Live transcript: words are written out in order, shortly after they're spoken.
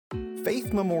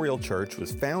Faith Memorial Church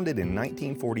was founded in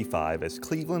 1945 as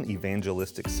Cleveland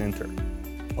Evangelistic Center.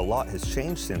 A lot has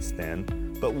changed since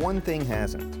then, but one thing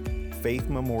hasn't. Faith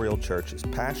Memorial Church's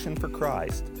passion for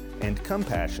Christ and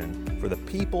compassion for the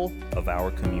people of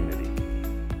our community.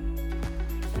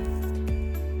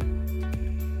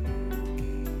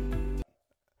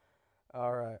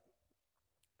 All right.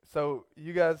 So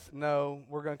you guys know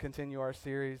we're going to continue our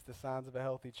series, The Signs of a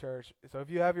Healthy Church. So if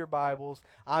you have your Bibles,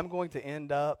 I'm going to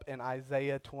end up in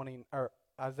Isaiah 29.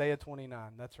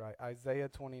 That's right, Isaiah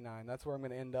 29. That's where I'm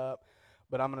going to end up.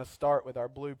 But I'm going to start with our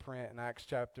blueprint in Acts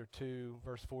chapter 2,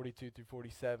 verse 42 through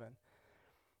 47.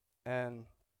 And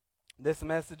this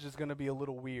message is going to be a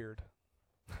little weird.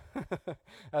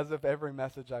 As if every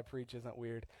message I preach isn't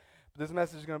weird. But this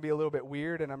message is going to be a little bit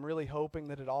weird, and I'm really hoping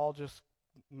that it all just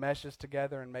meshes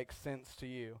together and makes sense to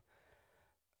you.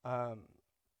 I'm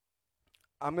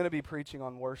going to be preaching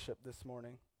on worship this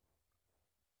morning.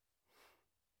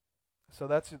 So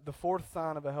that's the fourth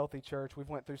sign of a healthy church. We've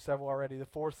went through several already. The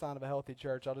fourth sign of a healthy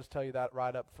church, I'll just tell you that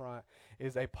right up front,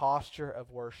 is a posture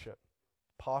of worship.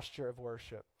 Posture of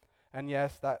worship. And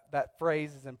yes, that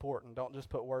phrase is important. Don't just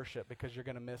put worship because you're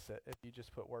going to miss it if you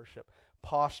just put worship.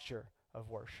 Posture of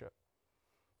worship.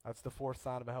 That's the fourth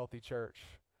sign of a healthy church.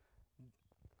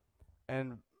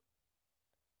 And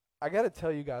I got to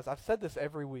tell you guys, I've said this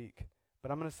every week, but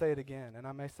I'm going to say it again, and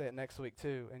I may say it next week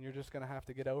too, and you're just going to have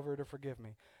to get over it or forgive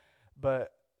me.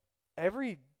 But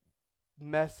every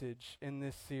message in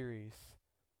this series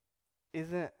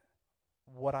isn't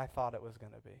what I thought it was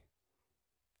going to be.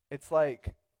 It's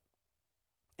like,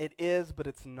 it is, but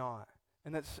it's not.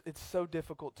 And it's so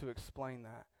difficult to explain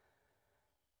that.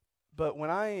 But when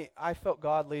I felt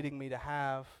God leading me to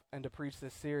have and to preach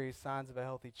this series, Signs of a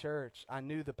Healthy Church, I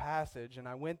knew the passage and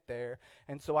I went there.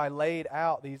 And so I laid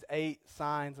out these 8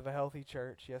 signs of a healthy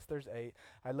church. Yes, there's 8.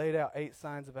 I laid out 8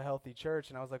 signs of a healthy church,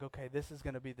 and I was like, okay, this is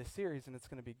going to be the series and it's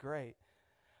going to be great.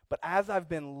 But as I've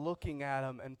been looking at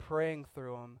them and praying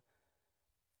through them,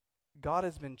 God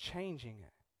has been changing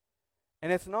it.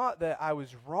 And it's not that I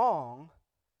was wrong,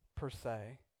 per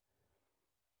se,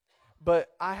 but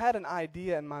I had an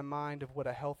idea in my mind of what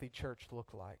a healthy church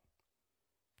looked like.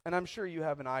 And I'm sure you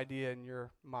have an idea in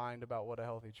your mind about what a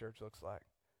healthy church looks like.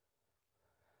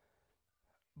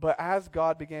 But as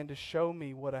God began to show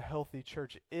me what a healthy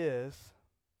church is,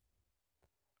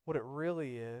 what it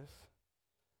really is,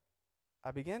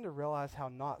 I began to realize how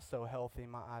not so healthy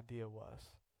my idea was.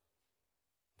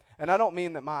 And I don't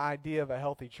mean that my idea of a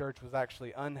healthy church was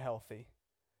actually unhealthy.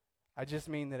 I just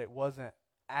mean that it wasn't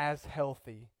as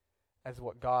healthy as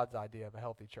what God's idea of a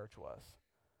healthy church was.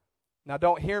 Now,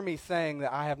 don't hear me saying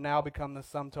that I have now become the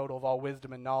sum total of all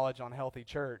wisdom and knowledge on healthy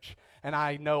church, and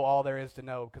I know all there is to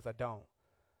know, because I don't.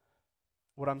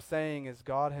 What I'm saying is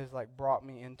God has brought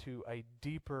me into a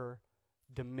deeper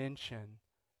dimension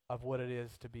of what it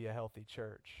is to be a healthy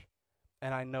church.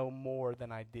 And I know more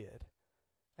than I did.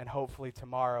 And hopefully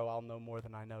tomorrow I'll know more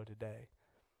than I know today.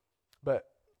 But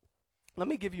let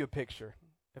me give you a picture,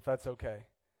 if that's okay.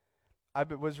 I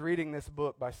was reading this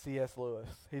book by C.S. Lewis.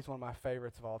 He's one of my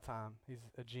favorites of all time. He's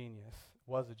a genius,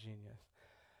 was a genius.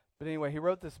 But anyway, he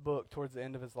wrote this book towards the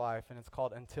end of his life, and it's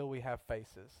called Until We Have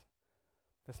Faces.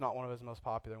 It's not one of his most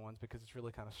popular ones because it's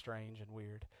really kind of strange and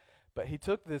weird. But he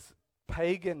took this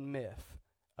pagan myth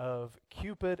of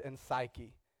Cupid and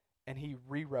Psyche, and he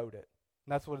rewrote it.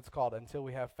 And that's what it's called, Until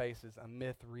We Have Faces, a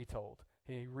myth retold.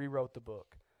 He rewrote the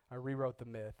book. I rewrote the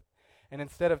myth. And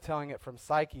instead of telling it from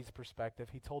Psyche's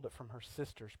perspective, he told it from her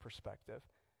sister's perspective.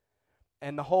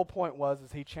 And the whole point was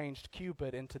he changed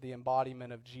Cupid into the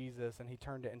embodiment of Jesus, and he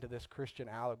turned it into this Christian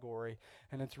allegory.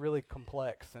 And it's really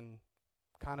complex and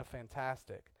kind of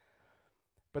fantastic.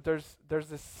 But there's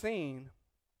this scene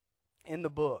in the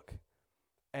book,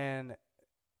 and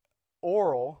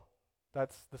Oral,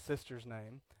 that's the sister's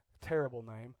name, terrible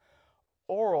name,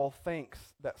 Oral thinks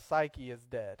that Psyche is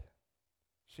dead.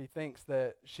 She thinks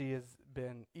that she has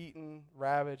been eaten,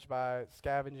 ravaged by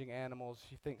scavenging animals.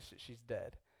 She thinks that she's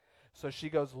dead. So she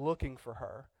goes looking for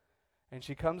her. And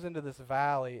she comes into this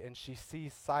valley, and she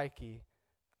sees Psyche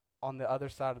on the other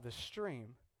side of the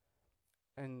stream.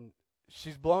 And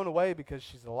she's blown away because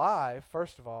she's alive,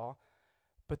 first of all.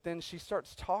 But then she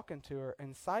starts talking to her,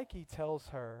 and Psyche tells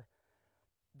her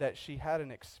that she had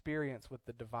an experience with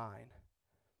the divine,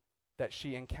 that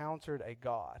she encountered a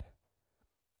God.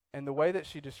 And the way that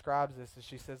she describes this is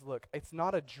she says, look, it's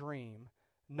not a dream.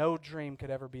 No dream could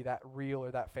ever be that real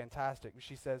or that fantastic.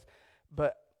 She says,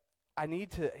 but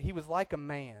he was like a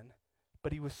man,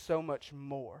 but he was so much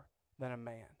more than a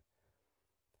man.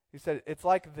 He said, it's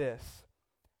like this.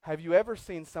 Have you ever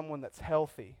seen someone that's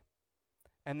healthy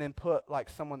and then put like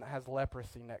someone that has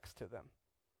leprosy next to them,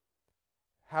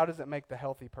 how does it make the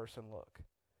healthy person look?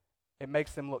 It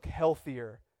makes them look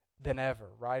healthier than ever,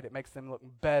 right? It makes them look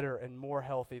better and more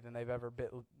healthy than they've ever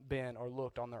been or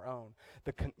looked on their own.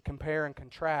 The compare and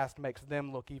contrast makes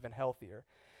them look even healthier.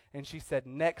 And she said,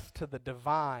 next to the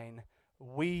divine,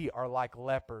 we are like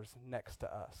lepers next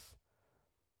to us.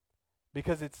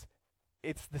 Because it's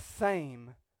the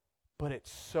same, but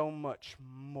it's so much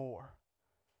more.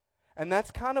 And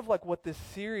that's kind of like what this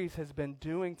series has been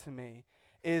doing to me,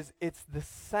 is it's the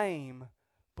same,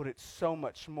 but it's so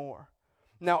much more.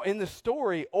 Now, in the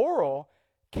story, Oral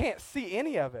can't see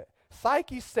any of it.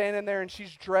 Psyche's standing there, and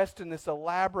she's dressed in this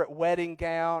elaborate wedding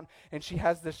gown, and she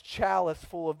has this chalice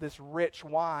full of this rich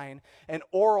wine, and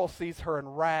Oral sees her in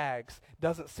rags,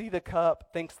 doesn't see the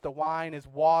cup, thinks the wine is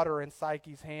water in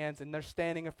Psyche's hands, and they're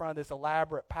standing in front of this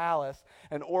elaborate palace,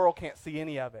 and Oral can't see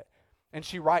any of it. And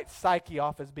she writes Psyche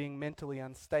off as being mentally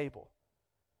unstable.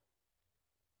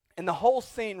 And the whole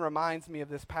scene reminds me of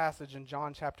this passage in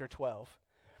John chapter 12.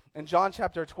 In John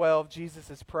chapter 12, Jesus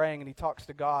is praying and he talks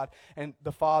to God and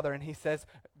the Father, and he says,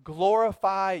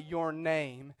 glorify your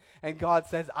name. And God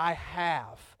says, I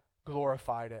have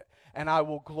glorified it, and I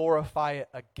will glorify it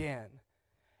again.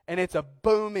 And it's a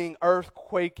booming,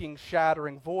 earth-quaking,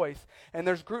 shattering voice. And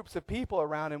there's groups of people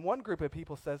around, and one group of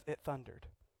people says it thundered.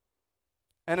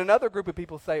 And another group of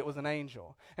people say it was an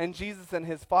angel. And Jesus and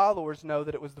his followers know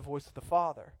that it was the voice of the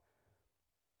Father.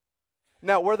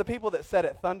 Now, were the people that said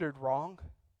it thundered wrong?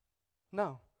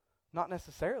 No, not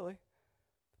necessarily.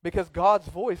 Because God's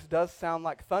voice does sound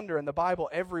like thunder in the Bible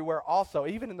everywhere also.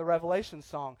 Even in the Revelation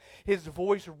song, his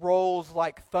voice rolls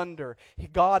like thunder.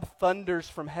 God thunders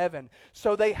from heaven.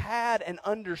 So they had an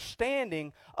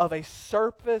understanding of a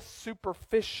surface,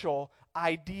 superficial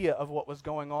idea of what was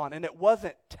going on. And it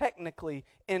wasn't technically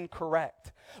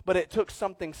incorrect. But it took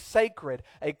something sacred,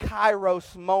 a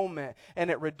kairos moment,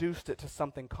 and it reduced it to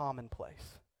something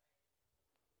commonplace.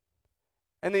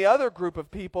 And the other group of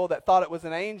people that thought it was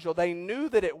an angel, they knew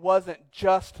that it wasn't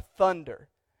just thunder.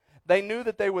 They knew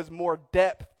that there was more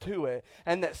depth to it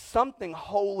and that something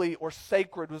holy or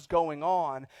sacred was going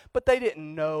on, but they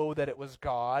didn't know that it was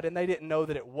God, and they didn't know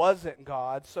that it wasn't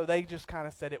God, so they just kind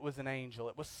of said it was an angel.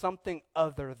 It was something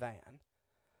other than.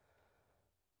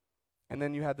 And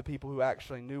then you had the people who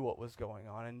actually knew what was going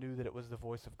on and knew that it was the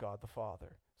voice of God the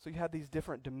Father. So you had these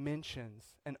different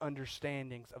dimensions and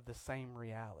understandings of the same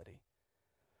reality.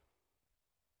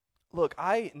 Look,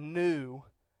 I knew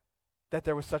that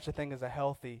there was such a thing as a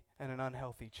healthy and an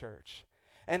unhealthy church.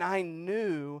 And I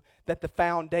knew that the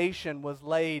foundation was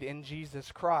laid in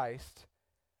Jesus Christ.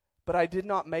 But I did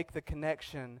not make the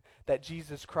connection that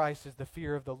Jesus Christ is the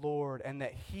fear of the Lord and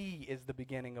that he is the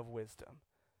beginning of wisdom.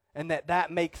 And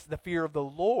that makes the fear of the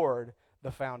Lord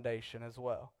the foundation as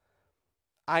well.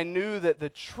 I knew that the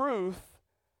truth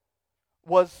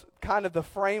was kind of the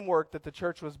framework that the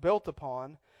church was built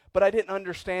upon, but I didn't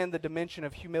understand the dimension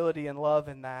of humility and love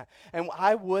in that. And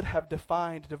I would have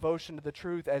defined devotion to the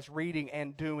truth as reading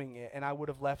and doing it, and I would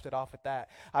have left it off at that.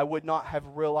 I would not have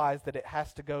realized that it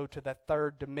has to go to the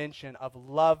third dimension of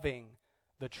loving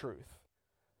the truth.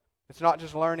 It's not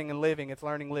just learning and living, it's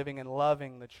learning, living, and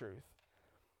loving the truth.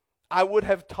 I would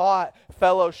have taught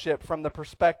fellowship from the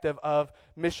perspective of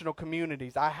missional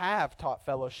communities. I have taught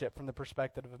fellowship from the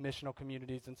perspective of missional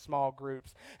communities and small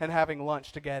groups and having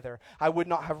lunch together. I would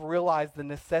not have realized the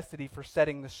necessity for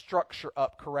setting the structure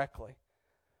up correctly.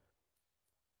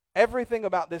 Everything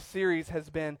about this series has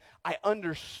been, I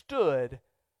understood,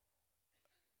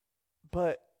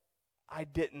 but I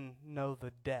didn't know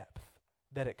the depth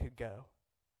that it could go.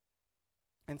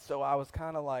 And so I was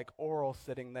kind of like Oral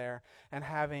sitting there and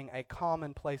having a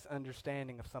commonplace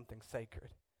understanding of something sacred.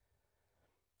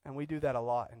 And we do that a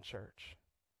lot in church,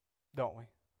 don't we?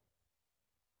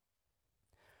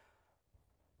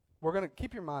 We're going to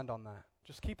keep your mind on that.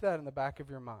 Just keep that in the back of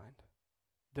your mind.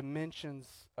 Dimensions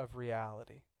of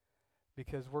reality.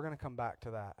 Because we're going to come back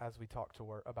to that as we talk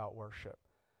about worship.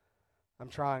 I'm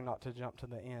trying not to jump to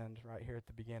the end right here at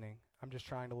the beginning. I'm just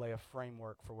trying to lay a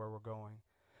framework for where we're going.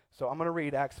 So I'm going to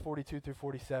read Acts 42 through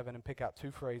 47 and pick out two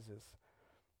phrases.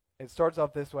 It starts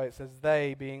off this way. It says,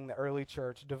 they, being the early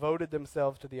church, devoted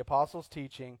themselves to the apostles'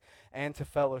 teaching and to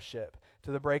fellowship,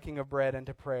 to the breaking of bread and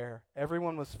to prayer.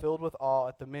 Everyone was filled with awe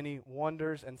at the many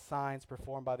wonders and signs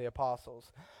performed by the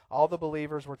apostles. All the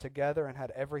believers were together and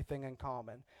had everything in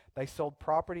common. They sold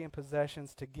property and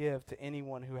possessions to give to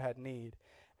anyone who had need.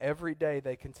 Every day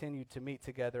they continued to meet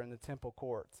together in the temple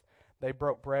courts. They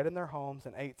broke bread in their homes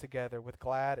and ate together with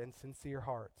glad and sincere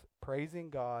hearts,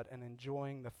 praising God and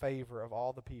enjoying the favor of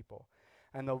all the people.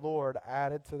 And the Lord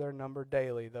added to their number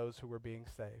daily those who were being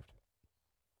saved.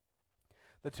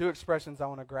 The two expressions I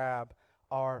want to grab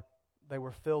are they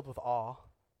were filled with awe,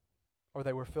 or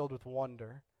they were filled with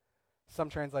wonder. Some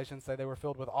translations say they were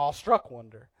filled with awestruck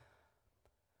wonder.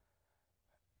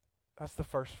 That's the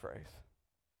first phrase.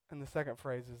 And the second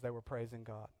phrase is they were praising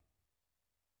God.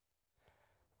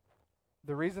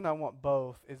 The reason I want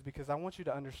both is because I want you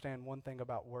to understand one thing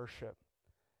about worship,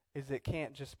 is it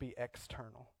can't just be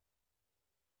external.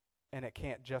 And it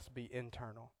can't just be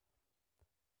internal.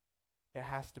 It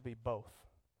has to be both,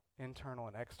 internal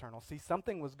and external. See,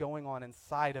 something was going on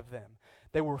inside of them.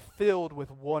 They were filled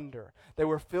with wonder. They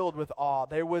were filled with awe.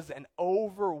 There was an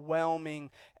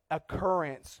overwhelming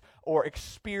occurrence or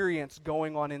experience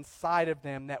going on inside of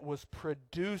them that was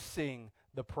producing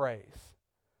the praise.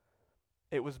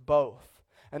 It was both.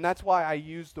 And that's why I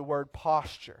use the word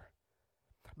posture.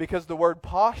 Because the word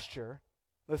posture,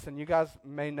 listen, you guys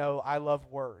may know I love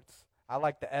words. I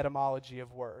like the etymology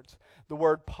of words. The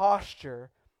word posture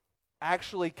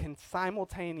actually can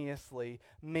simultaneously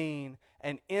mean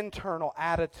an internal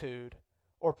attitude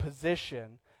or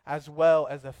position as well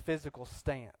as a physical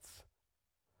stance.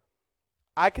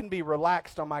 I can be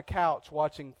relaxed on my couch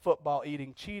watching football,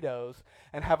 eating Cheetos,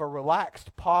 and have a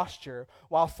relaxed posture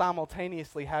while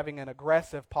simultaneously having an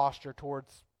aggressive posture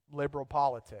towards liberal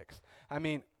politics. I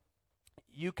mean,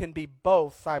 you can be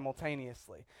both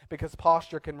simultaneously, because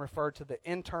posture can refer to the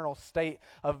internal state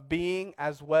of being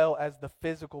as well as the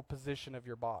physical position of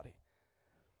your body.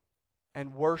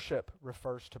 And worship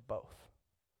refers to both.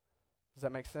 Does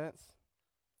that make sense?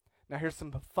 Now here's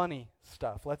some funny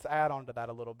stuff. Let's add on to that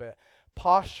a little bit.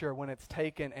 Posture, when it's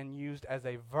taken and used as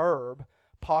a verb,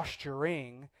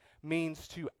 posturing, means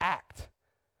to act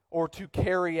or to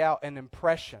carry out an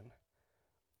impression.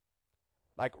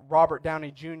 Like Robert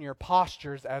Downey Jr.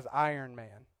 postures as Iron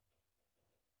Man.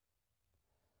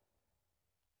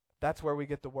 That's where we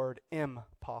get the word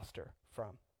imposter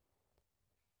from.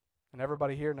 And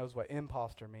everybody here knows what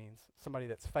imposter means. Somebody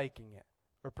that's faking it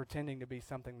or pretending to be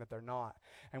something that they're not.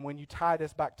 And when you tie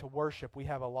this back to worship, we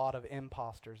have a lot of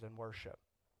imposters in worship.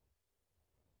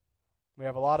 We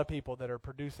have a lot of people that are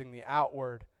producing the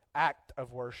outward act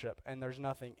of worship, and there's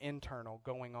nothing internal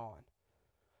going on.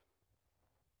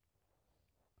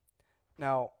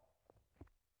 Now,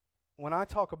 when I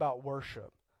talk about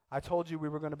worship, I told you we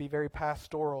were going to be very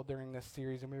pastoral during this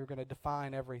series, and we were going to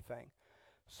define everything.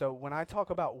 So when I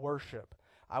talk about worship,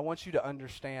 I want you to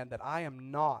understand that I am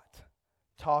not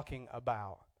talking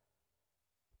about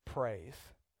praise,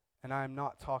 and I am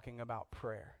not talking about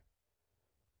prayer.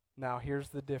 Now, here's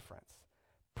the difference.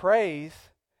 Praise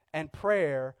and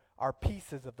prayer are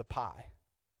pieces of the pie.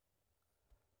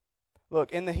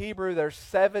 Look, in the Hebrew, there's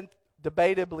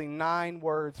debatably 9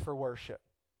 words for worship.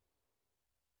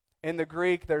 In the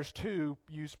Greek, there's 2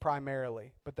 used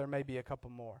primarily, but there may be a couple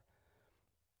more.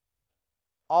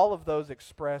 All of those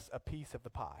express a piece of the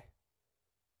pie.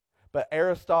 But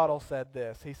Aristotle said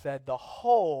this. He said, the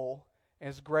whole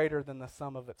is greater than the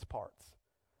sum of its parts.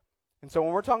 And so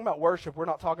when we're talking about worship, we're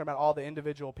not talking about all the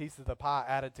individual pieces of the pie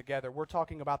added together. We're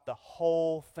talking about the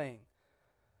whole thing.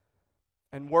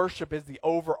 And worship is the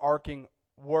overarching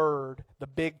word, the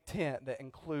big tent that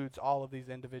includes all of these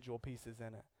individual pieces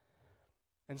in it.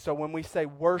 And so when we say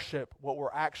worship, what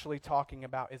we're actually talking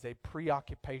about is a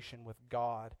preoccupation with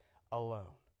God alone.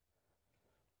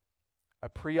 A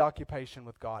preoccupation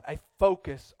with God, a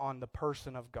focus on the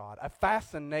person of God, a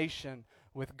fascination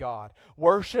with God.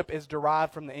 Worship is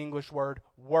derived from the English word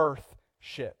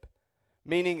worthship,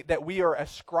 meaning that we are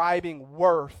ascribing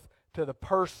worth to the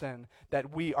person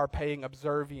that we are paying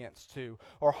observance to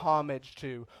or homage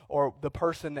to, or the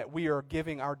person that we are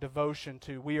giving our devotion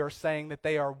to. We are saying that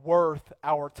they are worth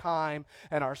our time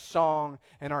and our song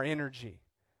and our energy.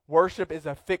 Worship is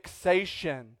a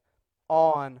fixation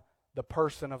on the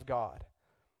person of God.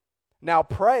 Now,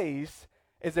 praise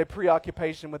is a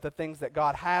preoccupation with the things that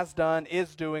God has done,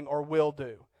 is doing, or will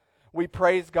do. We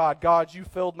praise God. God, you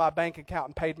filled my bank account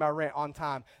and paid my rent on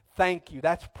time. Thank you.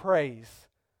 That's praise.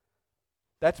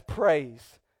 That's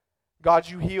praise. God,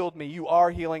 you healed me. You are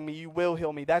healing me. You will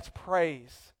heal me. That's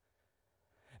praise.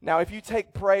 Now, if you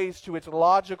take praise to its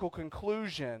logical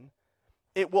conclusion,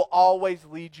 it will always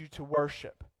lead you to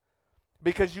worship.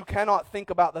 Because you cannot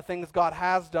think about the things God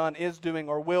has done, is doing,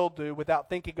 or will do without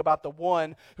thinking about the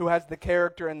one who has the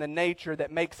character and the nature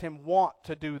that makes him want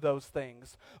to do those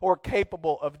things or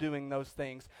capable of doing those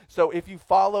things. So if you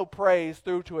follow praise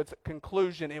through to its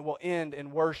conclusion, it will end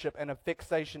in worship and a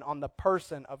fixation on the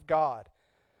person of God.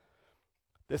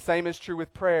 The same is true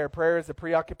with prayer. Prayer is a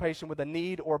preoccupation with a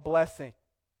need or blessing.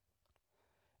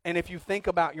 And if you think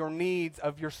about your needs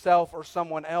of yourself or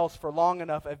someone else for long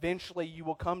enough, eventually you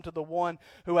will come to the one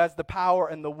who has the power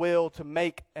and the will to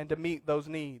make and to meet those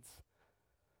needs.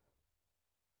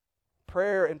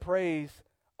 Prayer and praise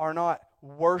are not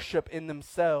worship in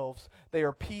themselves. They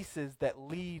are pieces that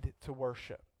lead to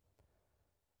worship.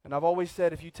 And I've always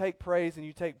said, if you take praise and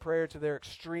you take prayer to their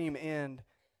extreme end,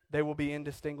 they will be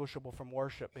indistinguishable from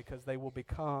worship because they will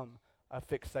become a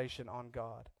fixation on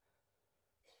God.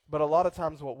 But a lot of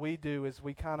times what we do is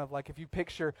we kind of like, if you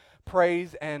picture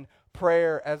praise and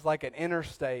prayer as like an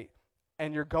interstate,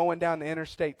 and you're going down the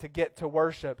interstate to get to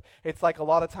worship, it's like a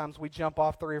lot of times we jump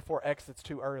off 3 or 4 exits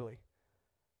too early.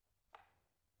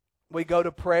 We go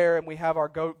to prayer and we have our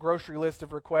grocery list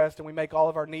of requests and we make all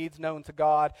of our needs known to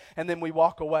God, and then we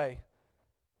walk away.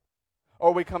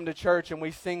 Or we come to church and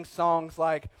we sing songs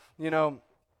like, I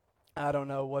don't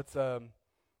know what's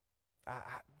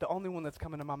the only one that's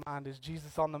coming to my mind is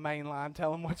Jesus on the Main Line,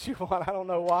 tell him what you want. I don't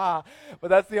know why, but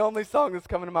that's the only song that's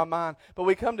coming to my mind. But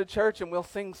we come to church and we'll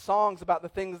sing songs about the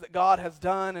things that God has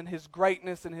done and His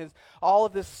greatness and His all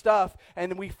of this stuff,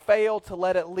 and we fail to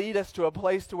let it lead us to a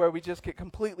place to where we just get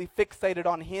completely fixated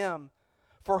on Him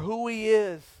for who He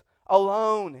is,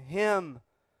 alone, Him.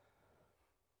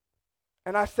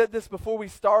 And I said this before we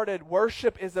started,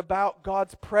 worship is about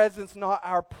God's presence, not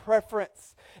our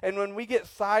preference. And when we get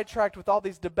sidetracked with all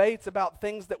these debates about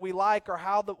things that we like or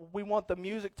how we want the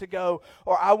music to go,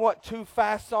 or I want 2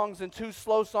 fast songs and 2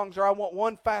 slow songs, or I want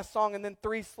 1 fast song and then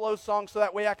 3 slow songs so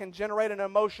that way I can generate an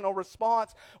emotional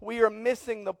response, we are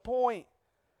missing the point.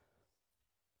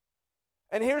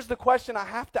 And here's the question I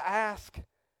have to ask.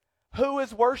 Who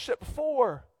is worship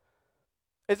for?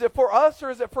 Is it for us or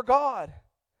is it for God?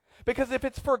 Because if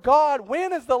it's for God,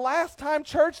 when is the last time,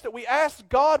 church, that we asked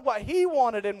God what He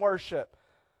wanted in worship?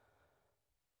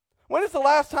 When is the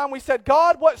last time we said,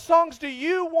 God, what songs do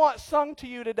you want sung to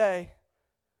you today?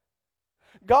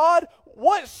 God,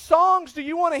 what songs do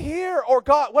you want to hear? Or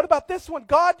God, what about this one?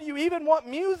 God, do you even want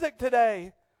music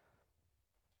today?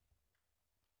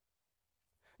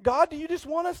 God, do you just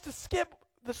want us to skip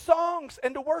the songs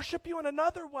and to worship you in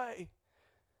another way?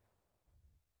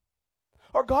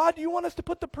 Or God, do you want us to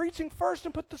put the preaching first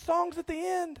and put the songs at the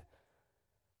end?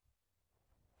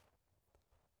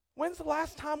 When's the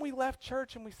last time we left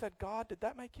church and we said, God, did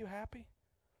that make you happy?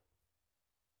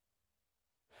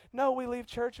 No, we leave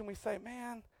church and we say,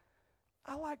 man,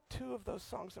 I like 2 of those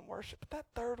songs in worship, but that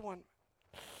third one,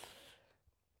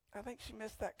 I think she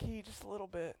missed that key just a little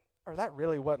bit. Or that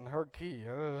really wasn't her key.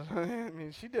 I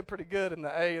mean, she did pretty good in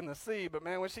the A and the C, but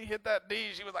man, when she hit that D,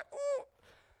 she was like, ooh.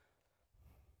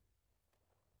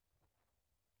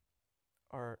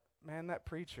 Or, man, that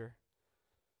preacher,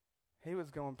 he was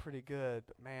going pretty good,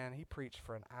 but man, he preached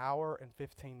for an hour and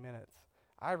 15 minutes.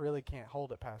 I really can't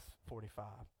hold it past 45.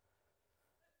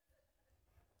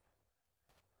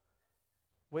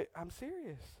 Wait, I'm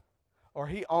serious. Or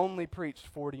he only preached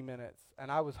 40 minutes, and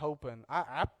I was hoping,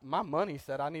 my money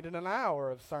said I needed an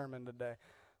hour of sermon today.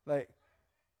 Like,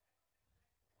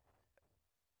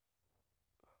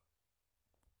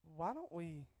 why don't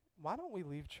we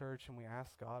leave church and we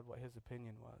ask God what His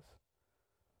opinion was?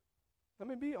 Let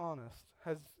me be honest.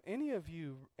 Has any of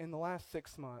you in the last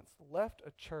 6 months left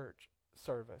a church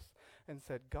service and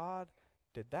said, God,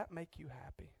 did that make you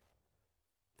happy?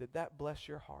 Did that bless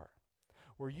your heart?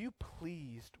 Were you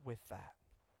pleased with that?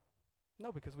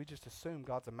 No, because we just assume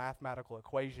God's a mathematical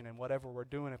equation, and whatever we're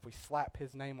doing, if we slap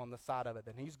His name on the side of it,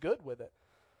 then He's good with it.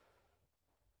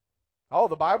 Oh,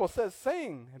 the Bible says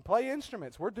sing and play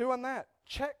instruments. We're doing that.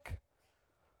 Check.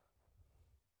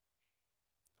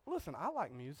 Listen, I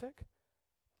like music,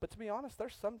 but to be honest,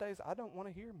 there's some days I don't want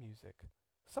to hear music.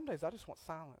 Some days I just want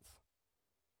silence.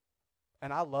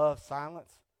 And I love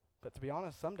silence, but to be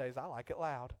honest, some days I like it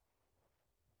loud.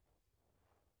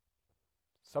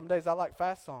 Some days I like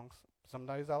fast songs. Some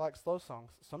days I like slow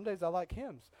songs. Some days I like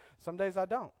hymns. Some days I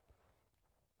don't.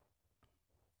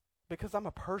 Because I'm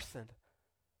a person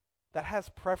that has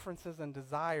preferences and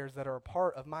desires that are a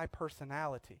part of my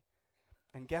personality.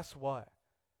 And guess what?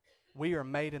 We are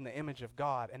made in the image of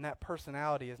God, and that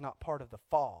personality is not part of the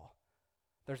fall.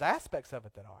 There's aspects of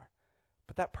it that are.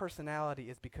 But that personality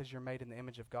is because you're made in the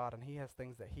image of God, and He has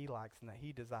things that He likes and that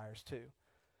He desires too.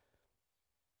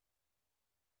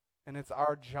 And it's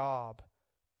our job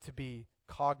to be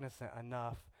cognizant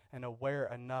enough and aware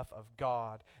enough of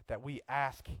God that we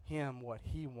ask Him what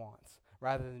He wants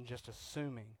rather than just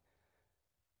assuming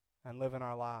and living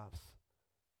our lives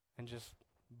and just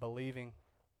believing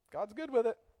God's good with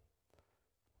it.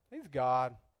 He's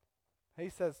God. He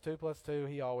says 2 + 2,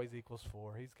 He always equals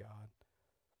 4. He's God.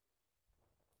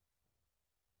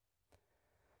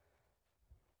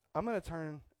 I'm going to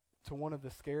turn to one of the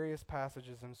scariest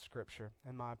passages in Scripture,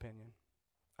 in my opinion.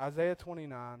 Isaiah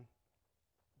 29,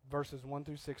 verses 1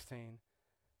 through 16,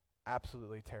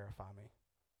 absolutely terrify me.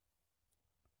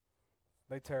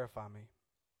 They terrify me.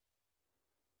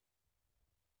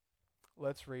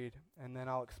 Let's read, and then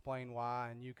I'll explain why,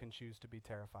 and you can choose to be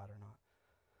terrified or not.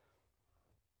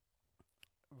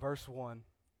 Verse 1.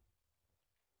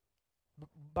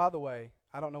 By the way,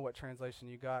 I don't know what translation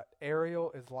you got.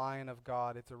 Ariel is Lion of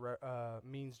God. It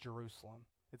means Jerusalem.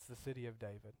 It's the city of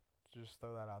David. Just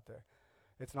throw that out there.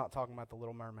 It's not talking about the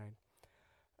Little Mermaid.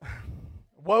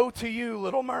 Woe to you,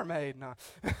 Little Mermaid. No.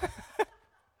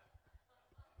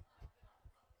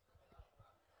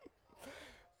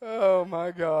 Oh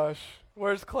my gosh.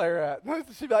 Where's Claire at?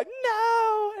 She'd be like,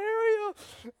 no, Ariel.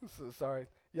 So sorry.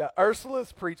 Yeah,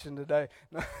 Ursula's preaching today.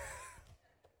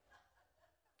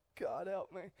 God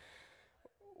help me.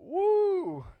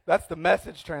 Woo! That's the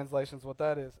Message translation is what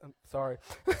that is. I'm sorry.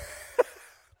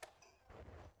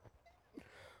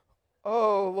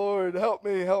 Oh, Lord, help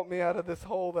me out of this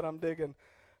hole that I'm digging.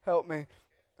 Help me.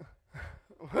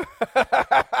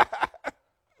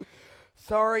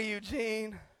 Sorry,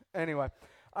 Eugene. Anyway,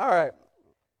 all right.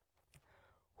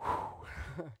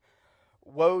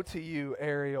 Woe to you,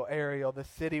 Ariel, the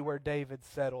city where David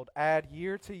settled. Add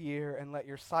year to year and let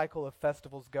your cycle of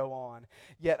festivals go on.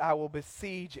 Yet I will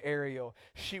besiege Ariel.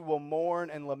 She will mourn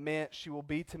and lament. She will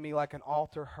be to me like an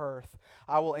altar hearth.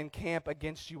 I will encamp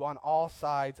against you on all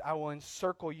sides. I will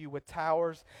encircle you with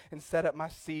towers and set up my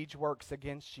siege works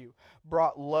against you.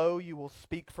 Brought low, you will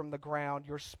speak from the ground.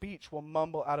 Your speech will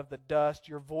mumble out of the dust.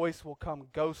 Your voice will come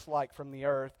ghost-like from the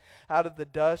earth. Out of the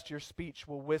dust, your speech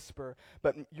will whisper,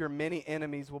 but your many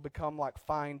enemies will become like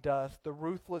fine dust, the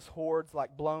ruthless hordes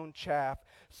like blown chaff.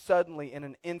 Suddenly, in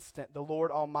an instant, the Lord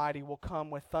Almighty will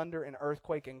come with thunder and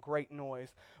earthquake and great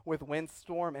noise, with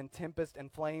windstorm and tempest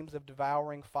and flames of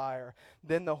devouring fire.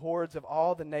 Then the hordes of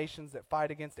all the nations that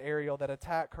fight against Ariel, that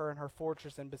attack her and her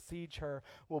fortress and besiege her,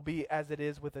 will be as it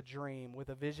is with a dream, with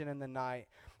a vision in the night.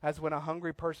 As when a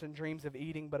hungry person dreams of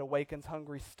eating but awakens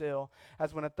hungry still.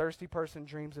 As when a thirsty person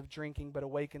dreams of drinking but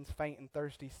awakens faint and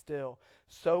thirsty still.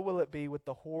 So will it be with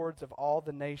the hordes of all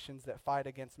the nations that fight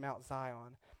against Mount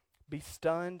Zion. Be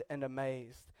stunned and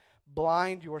amazed.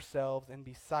 Blind yourselves and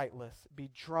be sightless. Be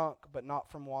drunk, but not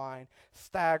from wine.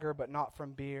 Stagger, but not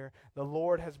from beer. The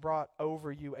Lord has brought over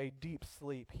you a deep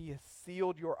sleep. He has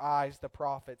sealed your eyes, the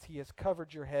prophets. He has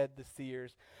covered your head, the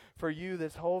seers. For you,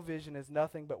 this whole vision is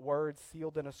nothing but words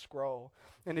sealed in a scroll.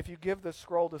 And if you give the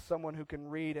scroll to someone who can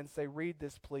read and say, read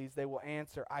this, please, they will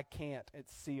answer, I can't,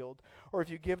 it's sealed. Or if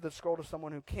you give the scroll to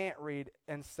someone who can't read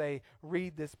and say,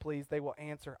 read this, please, they will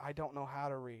answer, I don't know how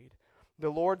to read. The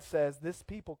Lord says, this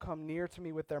people come near to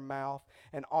me with their mouth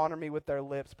and honor me with their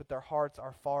lips, but their hearts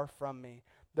are far from me.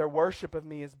 Their worship of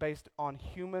me is based on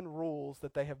human rules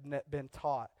that they have been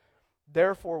taught.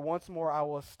 Therefore, once more I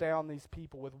will astound these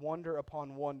people with wonder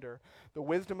upon wonder. The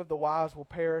wisdom of the wise will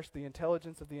perish. The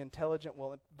intelligence of the intelligent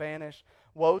will vanish.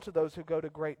 Woe to those who go to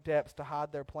great depths to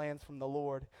hide their plans from the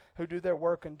Lord, who do their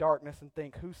work in darkness and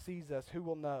think, who sees us, who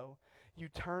will know? You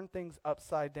turn things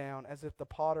upside down as if the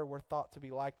potter were thought to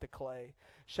be like the clay.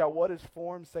 Shall what is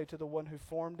formed say to the one who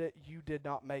formed it, you did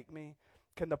not make me?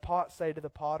 Can the pot say to the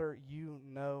potter, you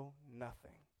know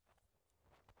nothing?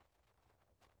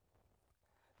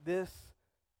 This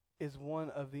is one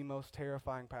of the most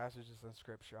terrifying passages in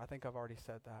Scripture. I think I've already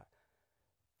said that.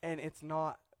 And it's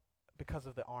not because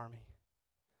of the army.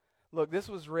 Look, this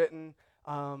was written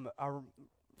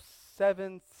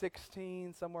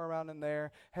 716, somewhere around in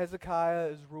there. Hezekiah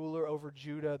is ruler over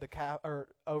Judah,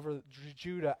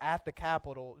 Judah at the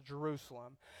capital,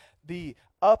 Jerusalem. The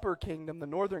upper kingdom, the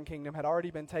northern kingdom, had already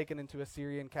been taken into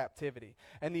Assyrian captivity.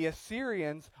 And the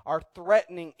Assyrians are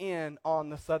threatening in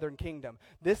on the southern kingdom.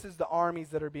 This is the armies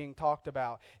that are being talked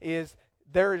about.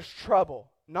 There is trouble.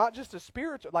 Not just a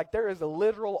spiritual, like there is a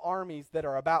literal armies that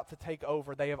are about to take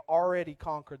over. They have already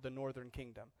conquered the northern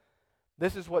kingdom.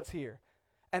 This is what's here.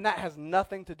 And that has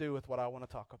nothing to do with what I want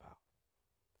to talk about.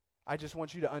 I just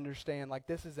want you to understand, like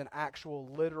this is an actual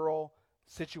literal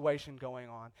situation going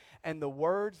on. And the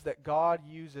words that God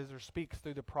uses or speaks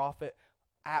through the prophet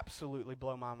absolutely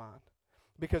blow my mind.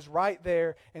 Because right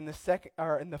there in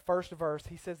the first verse,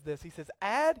 he says this. He says,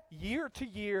 add year to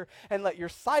year and let your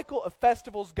cycle of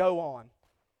festivals go on.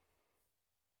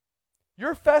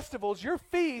 Your festivals, your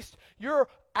feast, your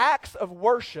acts of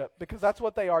worship, because that's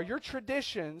what they are, your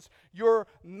traditions, your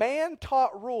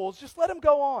man-taught rules, just let them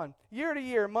go on. Year to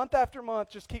year, month after month,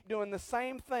 just keep doing the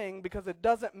same thing because it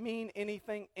doesn't mean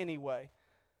anything anyway.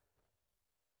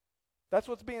 That's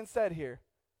what's being said here.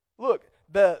 Look,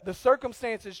 The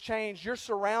circumstances change. You're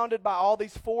surrounded by all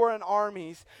these foreign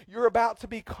armies. You're about to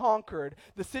be conquered.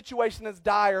 The situation is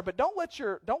dire, but don't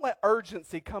let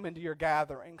urgency come into your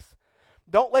gatherings.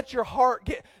 Don't let your heart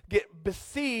get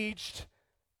besieged.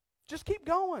 Just keep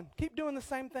going. Keep doing the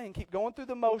same thing. Keep going through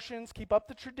the motions. Keep up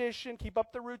the tradition. Keep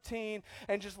up the routine.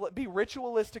 And just be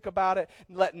ritualistic about it.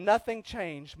 Let nothing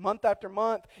change. Month after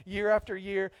month, year after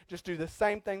year, just do the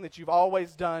same thing that you've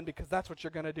always done, because that's what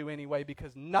you're going to do anyway,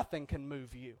 because nothing can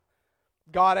move you.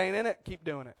 God ain't in it. Keep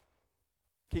doing it.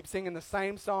 Keep singing the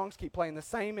same songs, keep playing the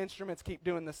same instruments, keep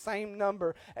doing the same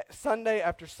number Sunday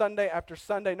after Sunday after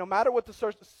Sunday. No matter what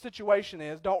the situation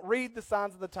is, don't read the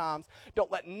signs of the times. Don't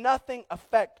let nothing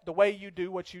affect the way you do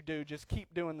what you do. Just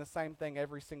keep doing the same thing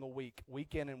every single week,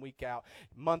 week in and week out,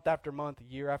 month after month,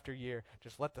 year after year.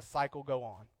 Just let the cycle go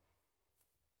on.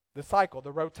 The cycle,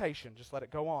 the rotation, just let it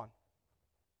go on.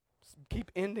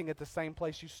 Keep ending at the same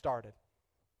place you started,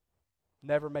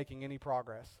 never making any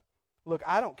progress. Look,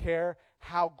 I don't care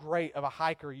how great of a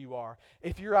hiker you are.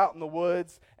 If you're out in the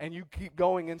woods and you keep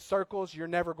going in circles, you're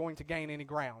never going to gain any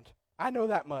ground. I know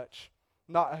that much.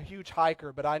 Not a huge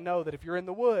hiker, but I know that if you're in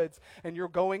the woods and you're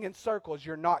going in circles,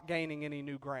 you're not gaining any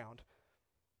new ground.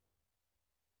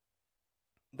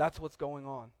 That's what's going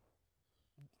on.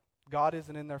 God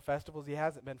isn't in their festivals. He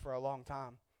hasn't been for a long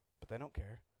time, but they don't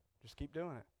care. Just keep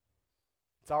doing it.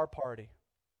 It's our party.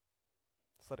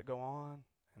 Let's let it go on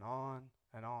and on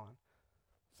and on.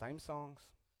 Same songs.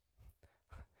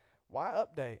 Why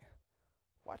update?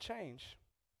 Why change?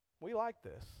 We like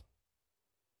this.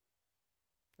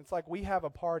 It's like we have a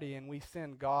party and we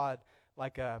send God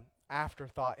like a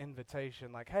afterthought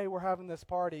invitation. Like, hey, we're having this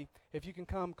party. If you can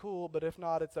come, cool. But if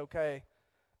not, it's okay.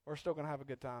 We're still going to have a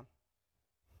good time.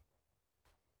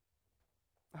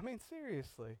 I mean,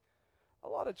 seriously. A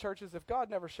lot of churches, if God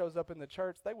never shows up in the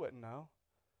church, they wouldn't know.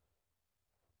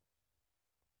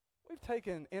 We've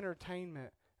taken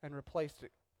entertainment and replaced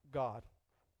it God.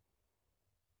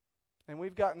 And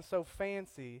we've gotten so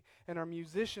fancy, and our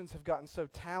musicians have gotten so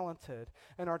talented,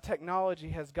 and our technology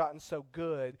has gotten so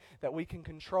good that we can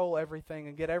control everything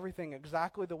and get everything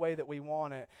exactly the way that we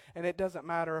want it, and it doesn't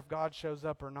matter if God shows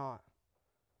up or not.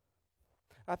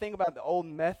 I think about the old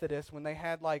Methodists when they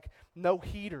had like no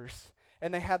heaters,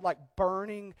 and they had like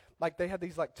burning, like they had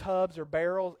these like tubs or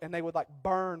barrels, and they would like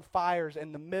burn fires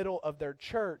in the middle of their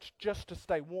church just to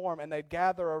stay warm, and they'd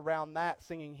gather around that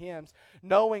singing hymns,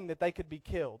 knowing that they could be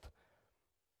killed.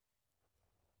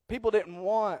 People didn't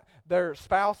want their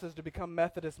spouses to become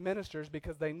Methodist ministers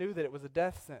because they knew that it was a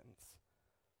death sentence.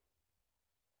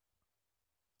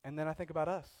 And then I think about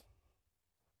us.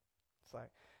 It's like,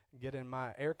 get in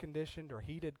my air-conditioned or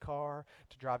heated car,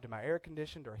 to drive to my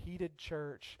air-conditioned or heated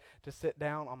church, to sit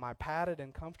down on my padded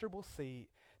and comfortable seat,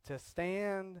 to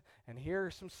stand and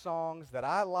hear some songs that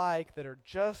I like that are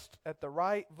just at the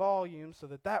right volume so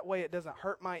that way it doesn't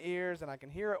hurt my ears and I can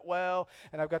hear it well,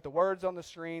 and I've got the words on the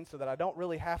screen so that I don't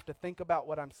really have to think about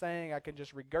what I'm saying. I can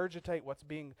just regurgitate what's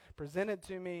being presented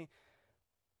to me.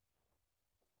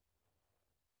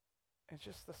 It's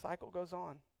just the cycle goes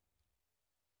on.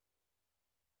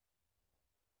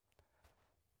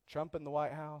 Trump in the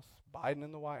White House, Biden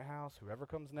in the White House, whoever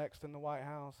comes next in the White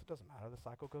House, it doesn't matter. The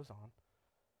cycle goes on.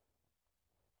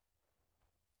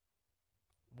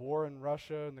 War in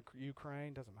Russia and the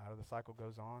Ukraine, doesn't matter. The cycle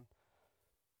goes on.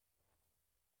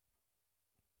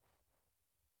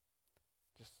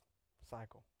 Just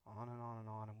cycle on and on and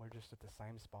on, and we're just at the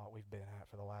same spot we've been at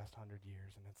for the last 100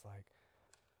 years, and it's like,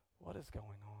 what is going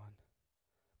on?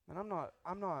 And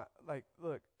I'm not like,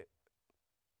 look,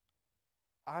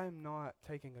 I'm not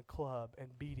taking a club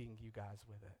and beating you guys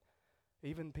with it.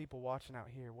 Even people watching out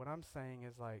here, what I'm saying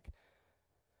is like,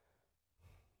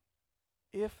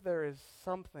 if there is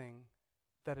something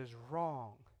that is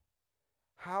wrong,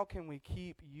 how can we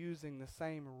keep using the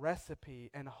same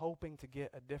recipe and hoping to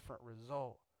get a different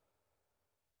result?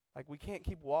 Like, we can't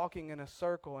keep walking in a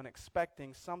circle and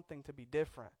expecting something to be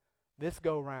different this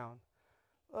go round.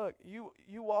 Look, you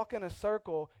walk in a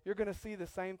circle, you're going to see the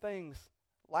same things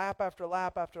lap after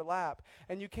lap after lap.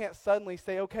 And you can't suddenly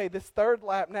say, okay, this third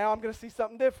lap now I'm going to see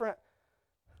something different.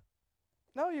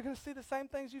 No, you're going to see the same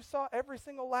things you saw every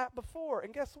single lap before.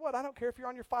 And guess what? I don't care if you're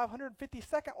on your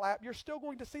 552nd lap, you're still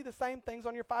going to see the same things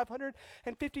on your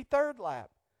 553rd lap.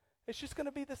 It's just going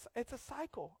to be this, it's a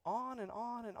cycle, on and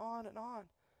on and on and on.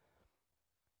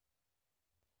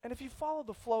 And if you follow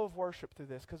the flow of worship through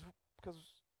this, because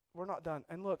we're not done.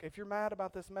 And look, if you're mad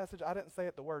about this message, I didn't say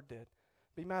it, the Word did.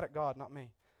 Be mad at God, not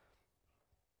me.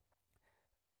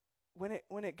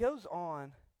 When it goes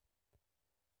on,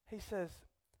 he says,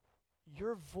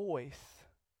 your voice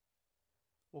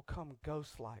will come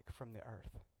ghost-like from the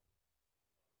earth.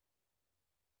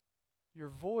 Your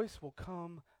voice will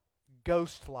come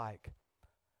ghost-like.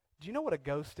 Do you know what a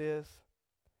ghost is?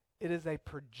 It is a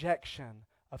projection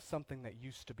of something that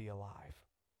used to be alive.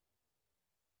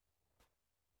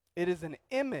 It is an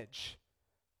image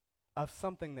of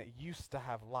something that used to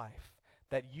have life,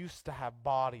 that used to have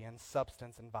body and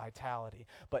substance and vitality,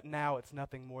 but now it's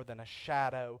nothing more than a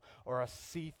shadow or a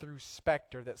see-through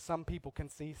specter that some people can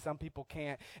see, some people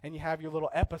can't, and you have your little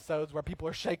episodes where people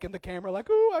are shaking the camera like,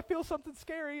 ooh, I feel something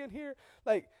scary in here.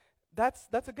 Like, that's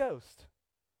a ghost.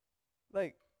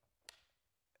 Like,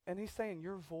 and he's saying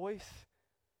your voice,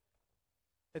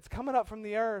 it's coming up from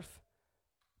the earth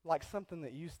like something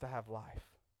that used to have life,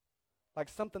 like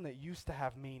something that used to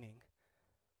have meaning.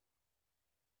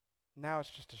 Now it's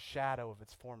just a shadow of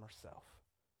its former self.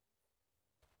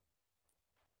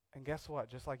 And guess what?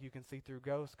 Just like you can see through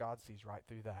ghosts, God sees right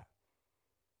through that.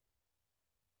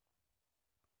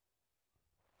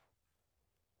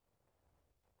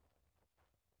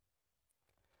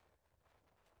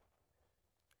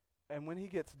 And when he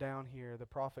gets down here, the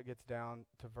prophet gets down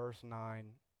to verse 9,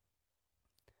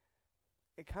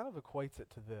 it kind of equates it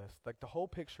to this, like the whole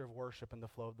picture of worship and the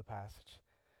flow of the passage.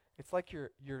 It's like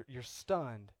you're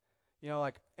stunned. You know,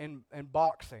 like in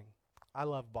boxing. I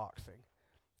love boxing.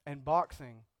 And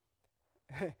boxing,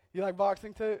 you like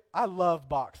boxing too? I love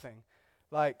boxing.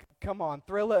 Like, come on,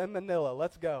 Thrilla and Manila,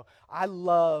 let's go. I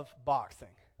love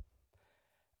boxing.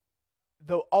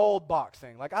 The old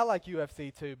boxing. Like, I like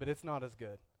UFC too, but it's not as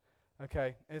good.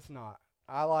 Okay, it's not.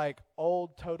 I like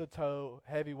old toe-to-toe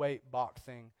heavyweight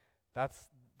boxing. That's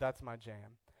my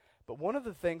jam. But one of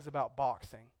the things about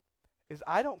boxing is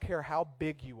I don't care how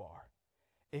big you are.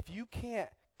 If you can't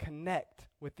connect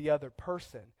with the other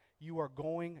person, you are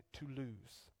going to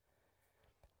lose.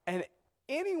 And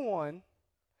anyone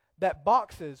that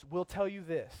boxes will tell you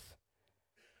this.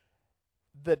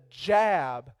 The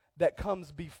jab that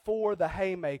comes before the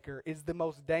haymaker is the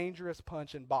most dangerous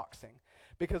punch in boxing.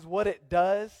 Because what it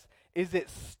does is it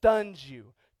stuns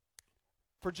you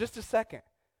for just a second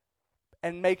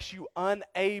and makes you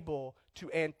unable to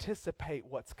anticipate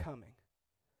what's coming.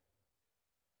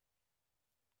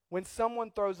 When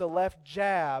someone throws a left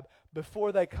jab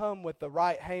before they come with the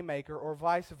right haymaker or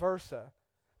vice versa,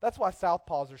 that's why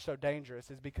southpaws are so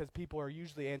dangerous, is because people are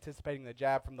usually anticipating the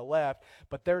jab from the left,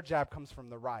 but their jab comes from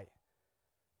the right.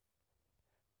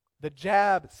 The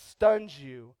jab stuns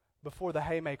you before the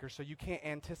haymaker, so you can't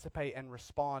anticipate and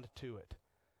respond to it.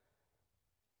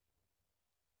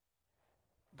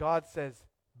 God says,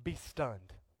 be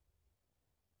stunned.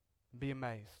 Be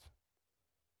amazed.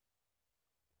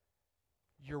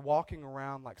 You're walking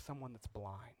around like someone that's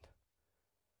blind.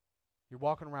 You're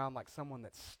walking around like someone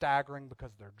that's staggering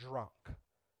because they're drunk.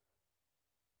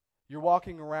 You're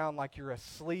walking around like you're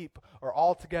asleep or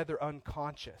altogether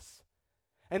unconscious.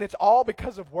 And it's all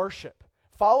because of worship.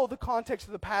 Follow the context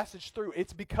of the passage through.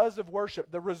 It's because of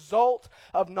worship. The result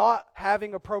of not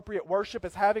having appropriate worship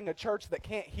is having a church that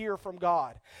can't hear from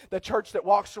God. The church that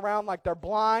walks around like they're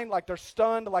blind, like they're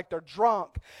stunned, like they're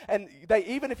drunk. And they,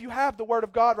 even if you have the Word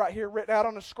of God right here written out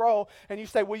on a scroll, and you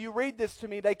say, will you read this to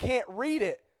me? They can't read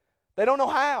it. They don't know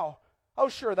how. Oh,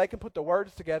 sure, they can put the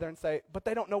words together and say, but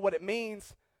they don't know what it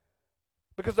means.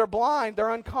 Because they're blind,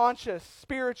 they're unconscious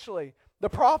spiritually. The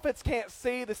prophets can't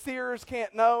see, the seers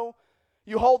can't know.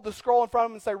 You hold the scroll in front of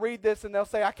them and say, read this, and they'll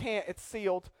say, I can't, it's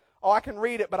sealed. Oh, I can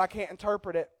read it, but I can't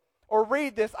interpret it. Or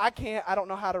read this, I can't, I don't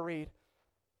know how to read.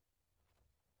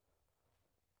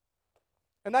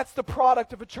 And that's the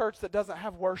product of a church that doesn't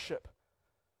have worship.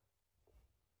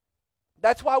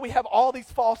 That's why we have all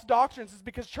these false doctrines, is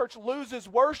because church loses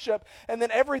worship, and then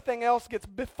everything else gets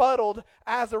befuddled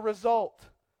as a result.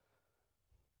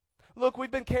 Look,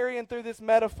 we've been carrying through this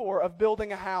metaphor of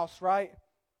building a house, right?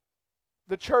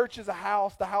 The church is a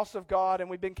house, the house of God, and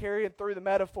we've been carrying through the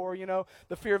metaphor, you know,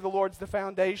 the fear of the Lord's the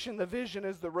foundation, the vision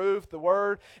is the roof, the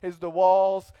word is the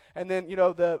walls, and then, you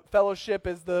know, the fellowship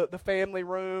is the family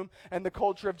room, and the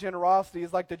culture of generosity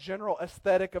is like the general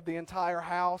aesthetic of the entire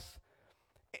house.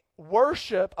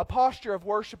 Worship, a posture of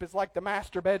worship, is like the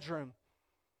master bedroom.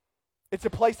 It's a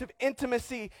place of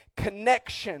intimacy,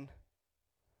 connection.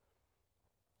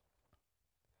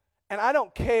 And I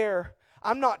don't care.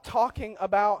 I'm not talking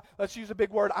about, let's use a big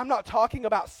word, I'm not talking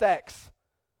about sex.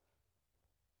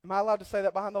 Am I allowed to say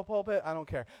that behind the pulpit? I don't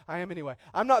care. I am anyway.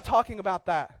 I'm not talking about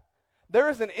that. There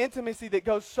is an intimacy that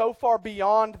goes so far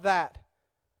beyond that.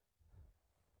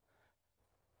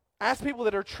 Ask people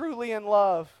that are truly in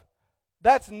love.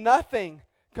 That's nothing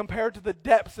compared to the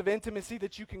depths of intimacy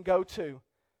that you can go to.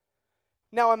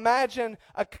 Now imagine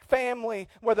a family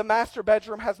where the master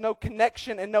bedroom has no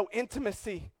connection and no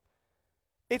intimacy.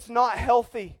 It's not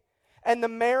healthy. and the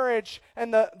marriage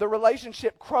and the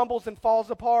relationship crumbles and falls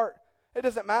apart. It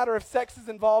doesn't matter if sex is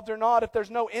involved or not. If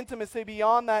there's no intimacy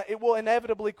beyond that, it will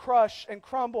inevitably crush and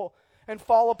crumble and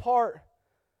fall apart.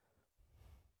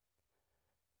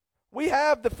 We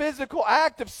have the physical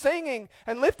act of singing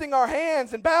and lifting our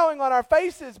hands and bowing on our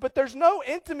faces, but there's no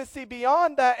intimacy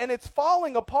beyond that, and it's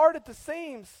falling apart at the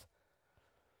seams.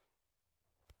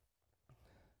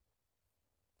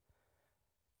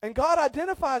 And God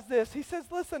identifies this. He says,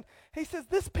 listen, He says,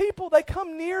 this people, they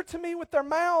come near to me with their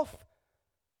mouth,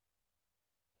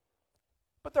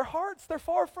 but their hearts, they're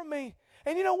far from me.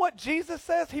 And you know what Jesus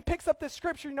says? He picks up this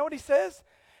scripture. You know what He says?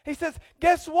 He says,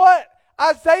 guess what?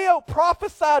 Isaiah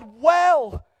prophesied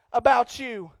well about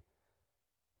you.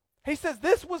 He says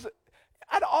this was,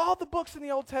 out of all the books in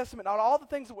the Old Testament, out of all the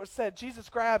things that were said, Jesus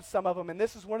grabs some of them, and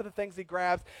this is one of the things He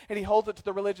grabs, and He holds it to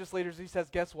the religious leaders. He says,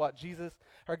 guess what,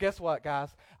 guess what, guys?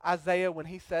 Isaiah, when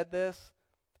he said this,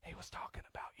 he was talking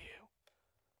about you.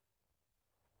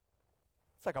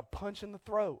 It's like a punch in the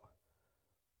throat.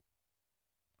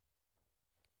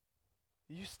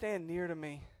 You stand near to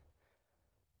me.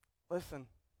 Listen,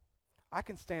 I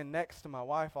can stand next to my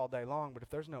wife all day long, but if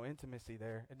there's no intimacy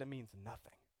there, it means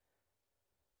nothing.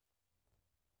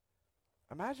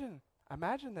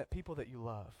 Imagine that people that you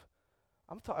love.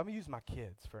 I'm going to use my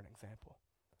kids for an example.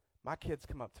 My kids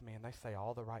come up to me and they say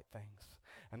all the right things,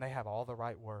 and they have all the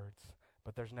right words,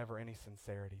 but there's never any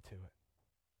sincerity to it.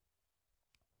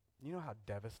 You know how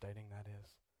devastating that is?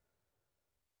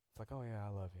 It's like, oh yeah, I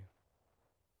love you.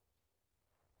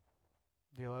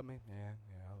 Do you love me? Yeah,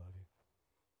 I love you.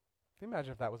 Can you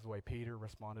imagine if that was the way Peter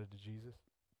responded to Jesus?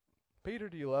 Peter,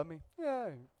 do you love me? Yeah,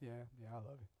 I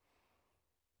love you.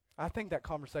 I think that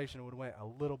conversation would have went a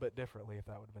little bit differently if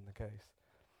that would have been the case.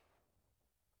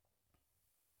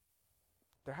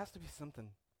 There has to be something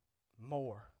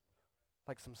more,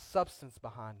 like some substance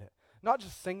behind it. Not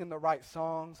just singing the right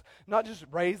songs, not just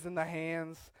raising the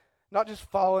hands, not just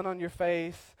falling on your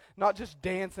face, not just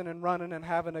dancing and running and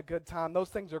having a good time. Those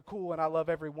things are cool, and I love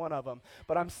every one of them.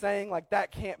 But I'm saying, like,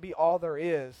 that can't be all there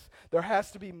is. There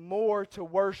has to be more to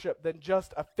worship than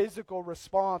just a physical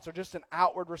response or just an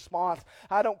outward response.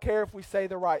 I don't care if we say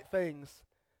the right things.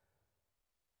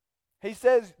 He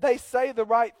says they say the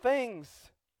right things.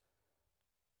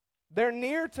 They're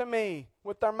near to me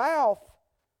with their mouth.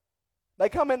 They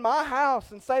come in my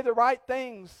house and say the right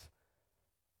things,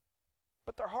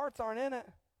 but their hearts aren't in it.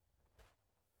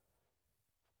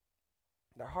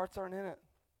 Their hearts aren't in it.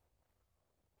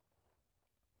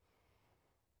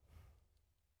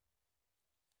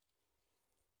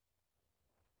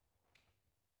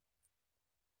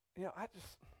 You know,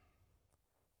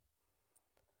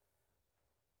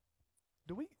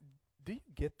 do you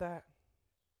get that?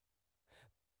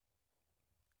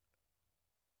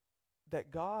 That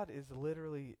God is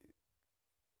literally,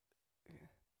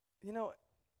 you know,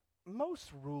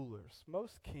 most rulers,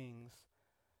 most kings,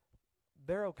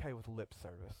 they're okay with lip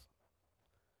service.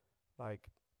 Like,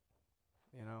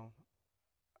 you know,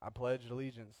 I pledge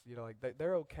allegiance, you know, like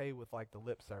they're okay with like the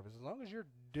lip service. As long as you're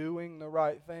doing the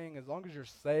right thing, as long as you're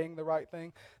saying the right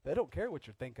thing, they don't care what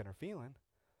you're thinking or feeling.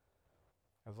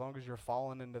 As long as you're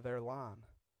falling into their line.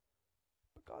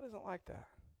 But God isn't like that.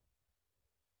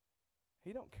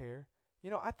 He don't care. You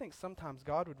know, I think sometimes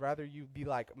God would rather you be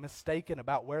like mistaken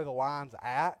about where the line's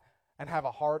at and have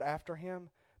a heart after Him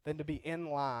than to be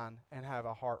in line and have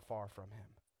a heart far from Him.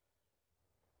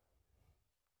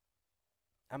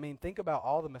 I mean, think about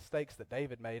all the mistakes that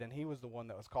David made, and he was the one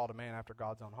that was called a man after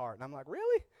God's own heart. And I'm like,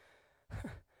 really?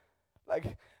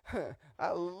 Like, I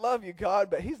love you,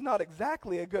 God, but he's not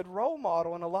exactly a good role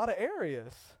model in a lot of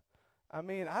areas. I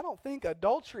mean, I don't think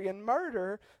adultery and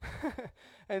murder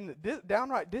and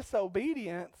downright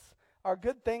disobedience are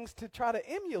good things to try to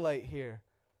emulate here.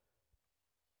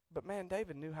 But man,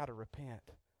 David knew how to repent.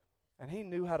 And he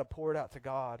knew how to pour it out to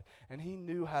God. And he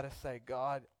knew how to say,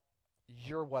 God,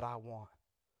 you're what I want.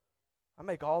 I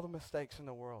make all the mistakes in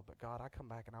the world, but God, I come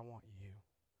back and I want you.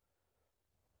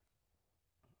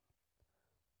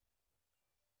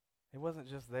 He wasn't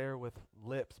just there with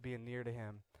lips being near to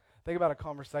him. Think about a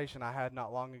conversation I had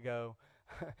not long ago.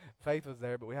 Faith was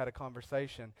there, but we had a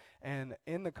conversation. And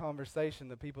in the conversation,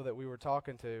 the people that we were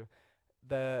talking to,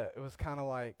 it was kind of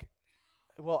like,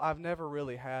 well, I've never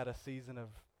really had a season of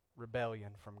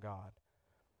rebellion from God.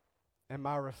 And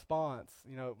my response,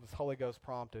 you know, it was Holy Ghost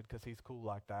prompted because he's cool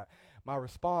like that. My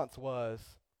response was,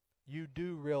 you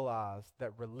do realize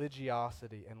that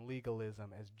religiosity and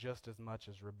legalism is just as much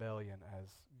as rebellion as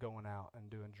going out and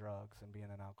doing drugs and being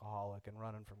an alcoholic and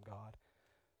running from God.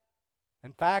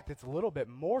 In fact, it's a little bit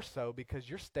more so because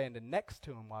you're standing next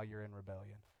to him while you're in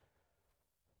rebellion.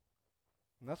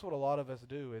 And that's what a lot of us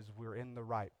do, is we're in the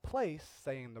right place,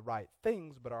 saying the right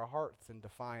things, but our heart's in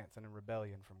defiance and in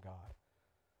rebellion from God.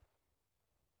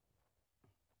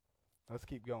 Let's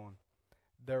keep going.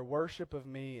 Their worship of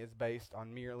me is based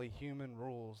on merely human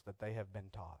rules that they have been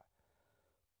taught.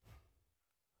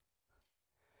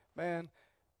 Man,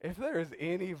 if there is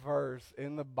any verse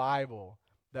in the Bible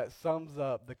that sums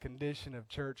up the condition of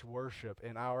church worship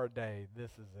in our day,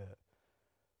 this is it.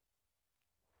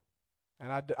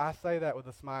 And I say that with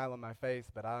a smile on my face,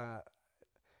 but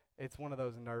it's one of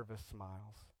those nervous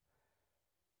smiles.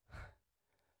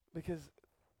 Because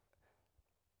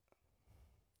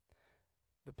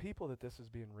the people that this is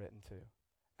being written to,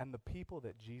 and the people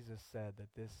that Jesus said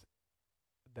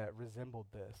that resembled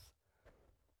this,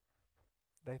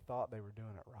 they thought they were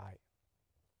doing it right.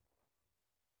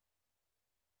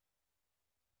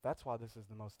 That's why this is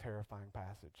the most terrifying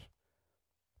passage,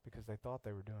 because they thought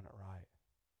they were doing it right.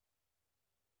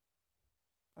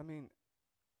 I mean,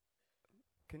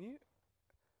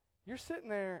 you're sitting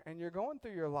there and you're going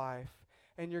through your life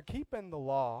and you're keeping the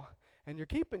law and you're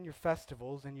keeping your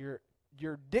festivals and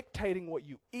you're dictating what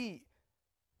you eat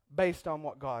based on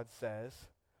what God says.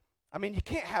 I mean, you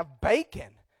can't have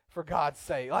bacon, for God's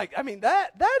sake. Like, I mean,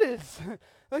 that is,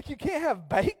 like, you can't have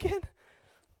bacon?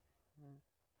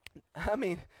 I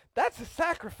mean, that's a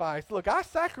sacrifice. Look, I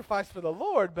sacrifice for the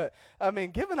Lord, but, I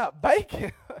mean, giving up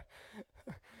bacon,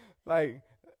 like,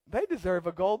 they deserve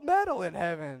a gold medal in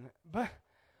heaven.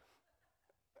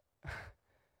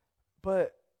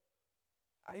 But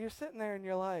you're sitting there and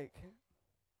you're like,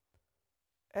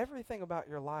 everything about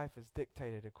your life is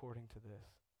dictated according to this.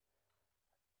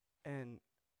 And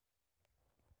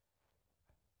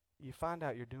you find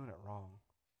out you're doing it wrong.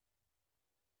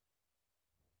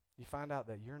 You find out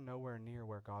that you're nowhere near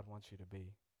where God wants you to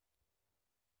be.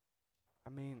 I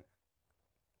mean,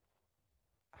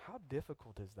 how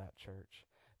difficult is that, church?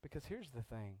 Because here's the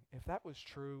thing. If that was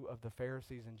true of the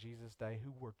Pharisees in Jesus' day,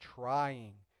 who were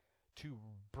trying to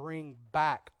bring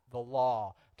back the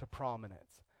law to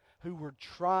prominence, who were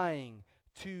trying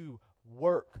to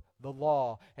work the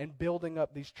law and building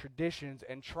up these traditions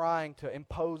and trying to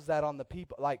impose that on the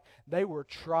people, like, they were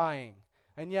trying.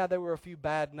 And yeah, there were a few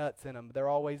bad nuts in them. There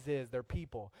always is. They're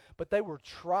people. But they were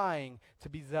trying to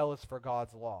be zealous for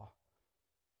God's law.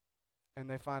 And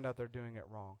they find out they're doing it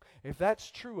wrong. If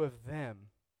that's true of them,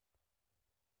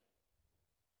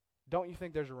 don't you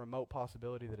think there's a remote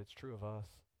possibility that it's true of us?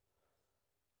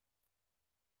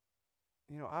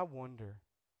 You know, I wonder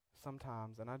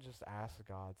sometimes, and I just ask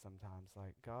God sometimes,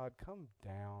 like, God, come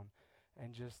down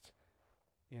and just,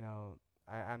 you know,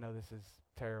 I know this is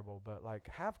terrible, but, like,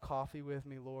 have coffee with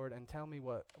me, Lord, and tell me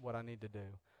what I need to do.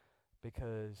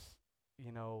 Because,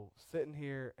 you know, sitting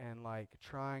here and, like,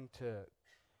 trying to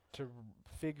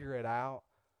figure it out,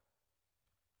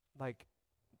 like,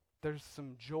 there's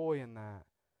some joy in that,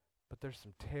 but there's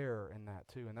some terror in that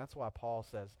too. And that's why Paul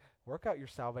says, work out your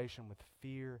salvation with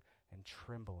fear and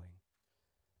trembling.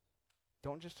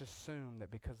 Don't just assume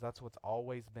that because that's what's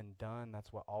always been done,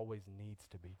 that's what always needs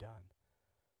to be done.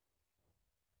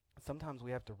 Sometimes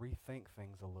we have to rethink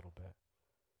things a little bit.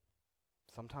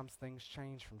 Sometimes things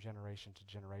change from generation to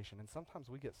generation, and sometimes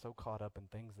we get so caught up in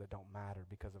things that don't matter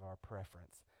because of our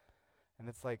preference. And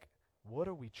it's like, what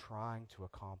are we trying to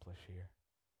accomplish here?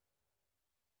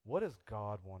 What is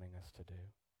God wanting us to do?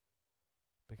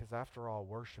 Because after all,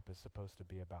 worship is supposed to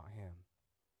be about Him.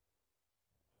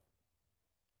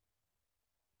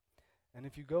 And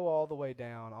if you go all the way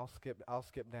down, I'll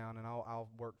skip down and I'll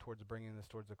work towards bringing this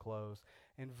towards a close.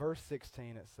 In verse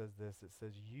 16 it says this. It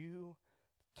says, you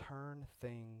turn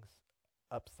things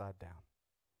upside down.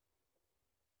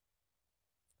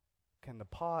 Can the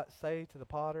pot say to the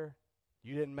potter,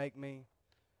 you didn't make me?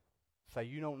 Say,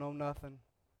 you don't know nothing?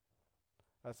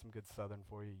 That's some good Southern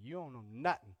for you. You don't know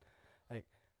nothing. Like,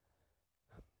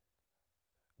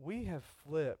 we have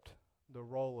flipped the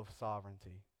role of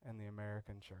sovereignty in the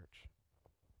American church.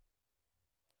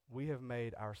 We have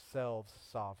made ourselves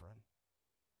sovereign.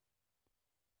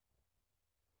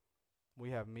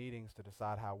 We have meetings to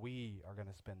decide how we are going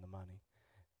to spend the money.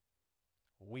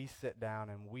 We sit down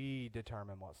and we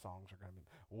determine what songs are going to be.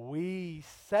 We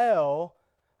sell.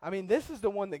 I mean, this is the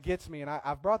one that gets me, and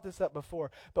I've brought this up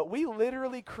before, but we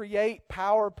literally create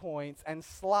PowerPoints and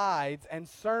slides and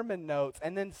sermon notes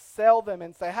and then sell them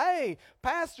and say, hey,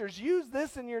 pastors, use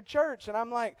this in your church. And I'm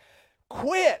like,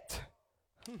 quit.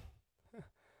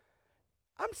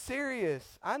 I'm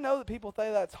serious. I know that people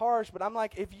say that's harsh, but I'm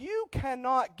like, if you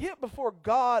cannot get before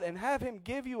God and have Him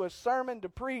give you a sermon to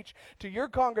preach to your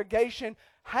congregation,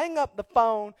 hang up the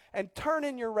phone and turn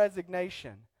in your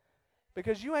resignation.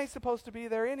 because you ain't supposed to be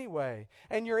there anyway.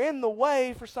 And you're in the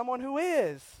way for someone who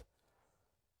is.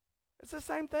 It's the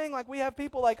same thing. Like we have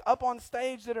people like up on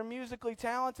stage that are musically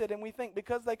talented, and we think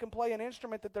because they can play an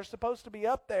instrument that they're supposed to be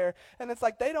up there. And it's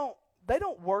like they don't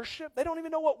worship. They don't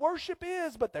even know what worship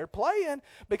is, but they're playing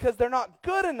because they're not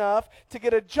good enough to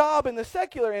get a job in the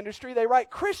secular industry. They write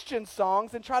Christian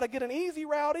songs and try to get an easy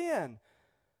route in.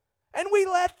 And we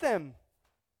let them.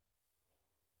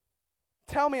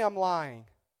 Tell me I'm lying.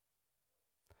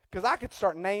 Because I could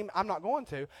start I'm not going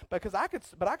to, but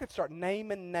I could start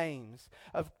naming names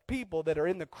of people that are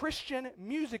in the Christian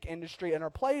music industry and are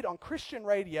played on Christian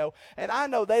radio, and I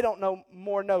know they don't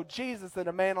know Jesus than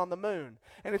a man on the moon.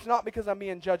 And it's not because I'm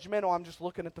being judgmental, I'm just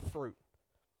looking at the fruit.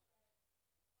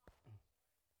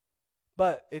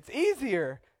 But it's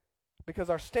easier because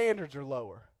our standards are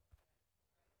lower.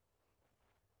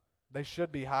 They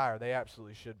should be higher. They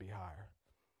absolutely should be higher.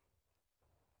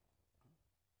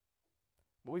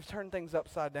 But we've turned things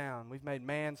upside down. We've made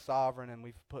man sovereign and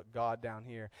we've put God down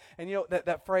here. And you know,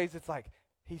 that phrase, it's like,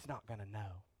 he's not going to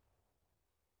know.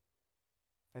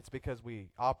 It's because we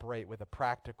operate with a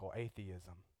practical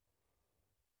atheism.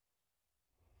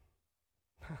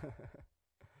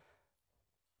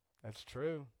 That's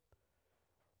true.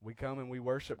 We come and we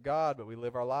worship God, but we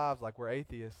live our lives like we're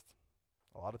atheists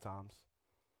a lot of times.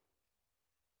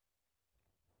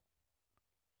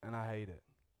 And I hate it.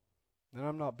 And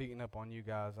I'm not beating up on you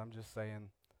guys. I'm just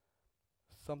saying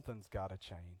something's got to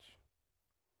change.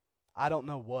 I don't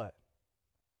know what.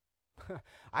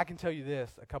 I can tell you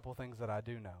this, a couple things that I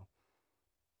do know.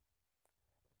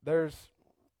 There's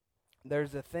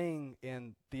a thing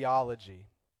in theology,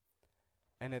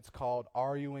 and it's called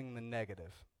arguing the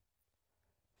negative.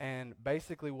 And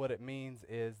basically what it means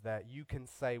is that you can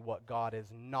say what God is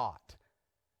not.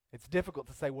 It's difficult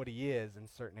to say what he is in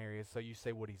certain areas, so you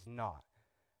say what he's not.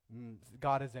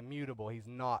 God is immutable. He's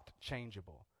not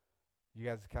changeable. You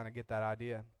guys kind of get that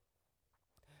idea?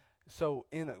 So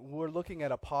we're looking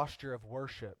at a posture of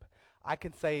worship. I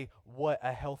can say what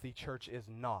a healthy church is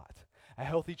not. A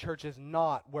healthy church is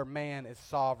not where man is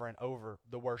sovereign over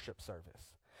the worship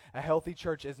service. A healthy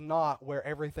church is not where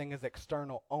everything is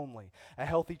external only. A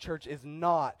healthy church is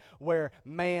not where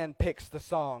man picks the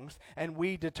songs and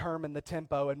we determine the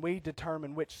tempo and we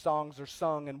determine which songs are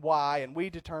sung and why and we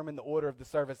determine the order of the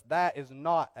service. That is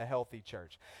not a healthy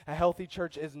church. A healthy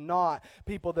church is not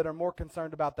people that are more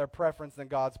concerned about their preference than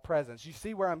God's presence. You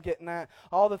see where I'm getting at?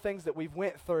 All the things that we've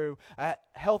went through, a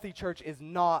healthy church is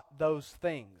not those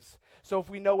things. So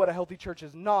if we know what a healthy church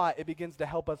is not, it begins to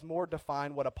help us more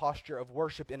define what a posture of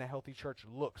worship in a healthy church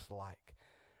looks like.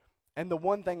 And the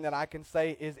one thing that I can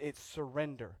say is it's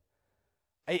surrender.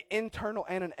 An internal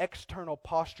and an external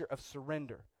posture of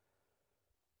surrender.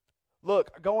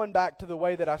 Look, going back to the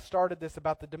way that I started this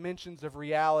about the dimensions of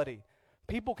reality,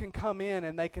 people can come in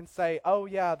and they can say, oh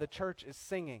yeah, the church is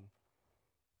singing.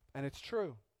 And it's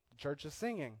true, the church is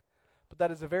singing. But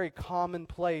that is a very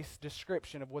commonplace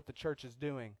description of what the church is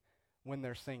doing when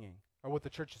they're singing, or what the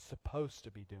church is supposed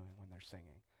to be doing when they're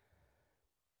singing.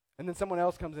 And then someone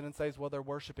else comes in and says, well, they're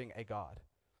worshiping a God.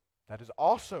 That is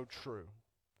also true,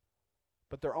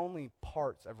 but they're only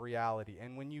parts of reality.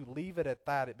 And when you leave it at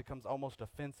that, it becomes almost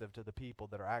offensive to the people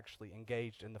that are actually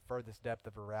engaged in the furthest depth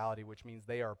of a reality, which means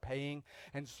they are paying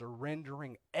and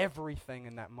surrendering everything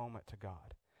in that moment to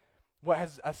God. What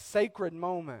has a sacred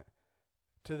moment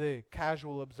to the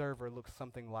casual observer looks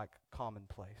something like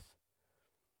commonplace.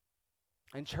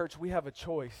 In church, we have a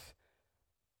choice.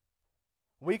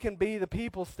 We can be the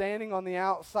people standing on the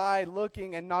outside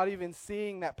looking and not even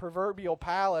seeing that proverbial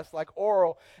palace like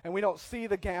Oral, and we don't see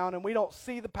the gown, and we don't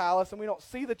see the palace, and we don't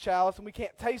see the chalice, and we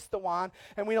can't taste the wine,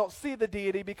 and we don't see the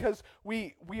deity because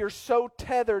we are so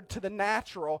tethered to the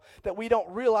natural that we don't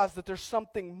realize that there's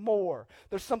something more.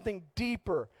 There's something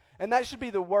deeper. And that should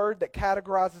be the word that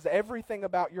categorizes everything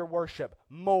about your worship.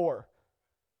 More.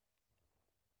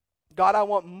 God, I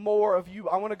want more of you.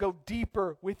 I want to go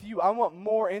deeper with you. I want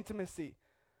more intimacy.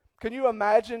 Can you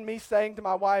imagine me saying to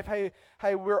my wife, hey,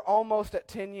 we're almost at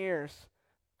 10 years.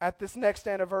 At this next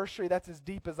anniversary, that's as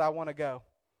deep as I want to go.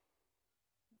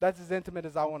 That's as intimate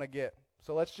as I want to get.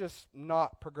 So let's just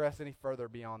not progress any further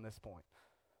beyond this point.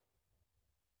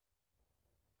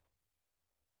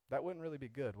 That wouldn't really be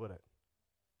good, would it?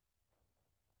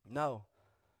 No,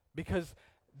 because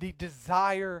the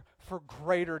desire for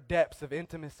greater depths of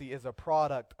intimacy is a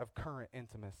product of current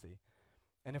intimacy.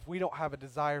 And if we don't have a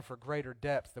desire for greater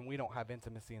depths, then we don't have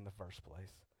intimacy in the first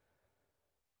place.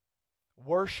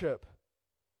 Worship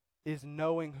is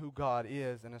knowing who God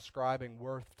is and ascribing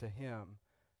worth to Him,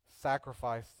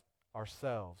 sacrifice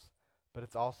ourselves, but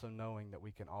it's also knowing that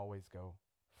we can always go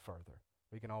further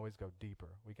We can always go deeper.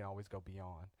 We can always go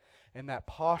beyond. And that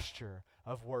posture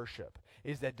of worship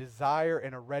is a desire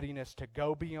and a readiness to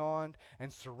go beyond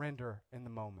and surrender in the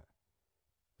moment.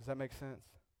 Does that make sense?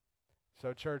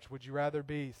 So, church, would you rather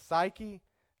be psyche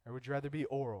or would you rather be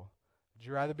oral? Would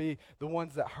you rather be the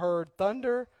ones that heard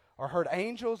thunder or heard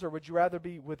angels, or would you rather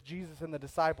be with Jesus and the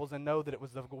disciples and know that it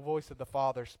was the voice of the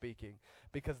Father speaking?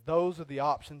 Because those are the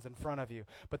options in front of you.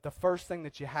 But the first thing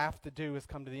that you have to do is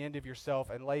come to the end of yourself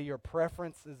and lay your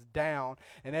preferences down,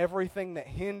 and everything that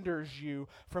hinders you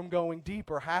from going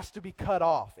deeper has to be cut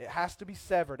off. It has to be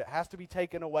severed. It has to be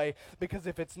taken away, because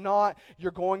if it's not,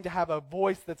 you're going to have a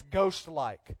voice that's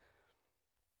ghost-like.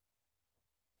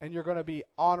 And you're going to be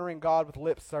honoring God with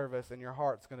lip service, and your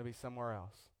heart's going to be somewhere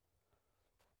else.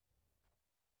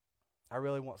 I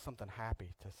really want something happy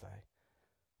to say,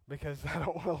 because I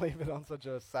don't want to leave it on such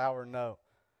a sour note.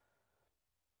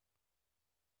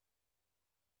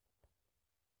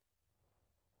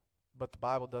 But the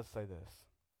Bible does say this.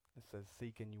 It says,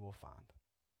 seek and you will find.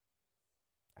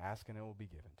 Ask and it will be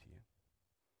given to you.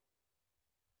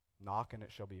 Knock and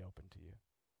it shall be opened to you.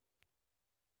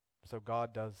 So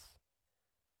God does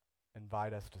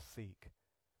invite us to seek,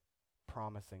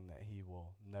 promising that He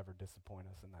will never disappoint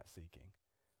us in that seeking.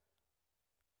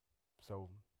 So,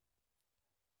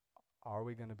 are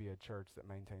we going to be a church that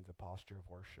maintains a posture of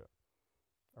worship?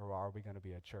 Or are we going to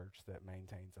be a church that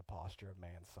maintains a posture of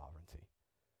man's sovereignty?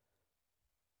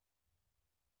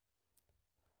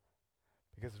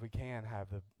 Because we can have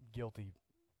the guilty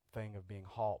thing of being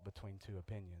halt between two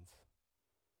opinions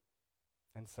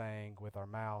and saying with our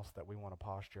mouths that we want a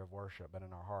posture of worship, but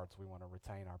in our hearts we want to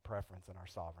retain our preference and our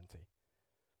sovereignty.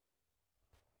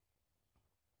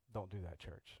 Don't do that,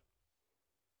 church.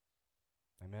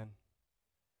 Amen?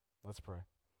 Let's pray.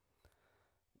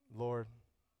 Lord,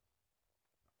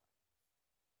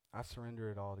 I surrender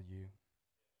it all to you.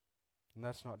 And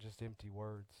that's not just empty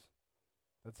words.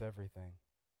 That's everything.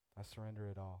 I surrender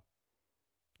it all.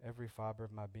 Every fiber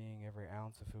of my being, every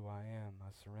ounce of who I am, I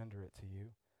surrender it to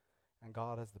you. And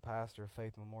God, as the pastor of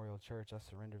Faith Memorial Church, I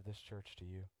surrender this church to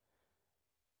you.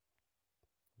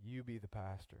 You be the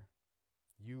pastor.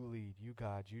 You lead, you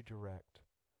guide, you direct.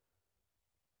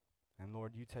 And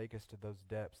Lord, you take us to those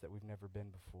depths that we've never been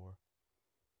before.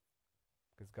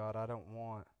 Because God, I don't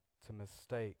want to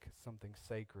mistake something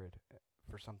sacred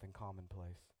for something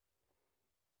commonplace.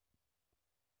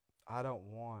 I don't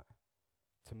want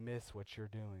to miss what you're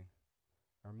doing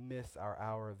or miss our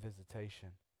hour of visitation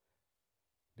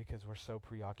because we're so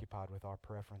preoccupied with our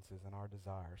preferences and our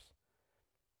desires.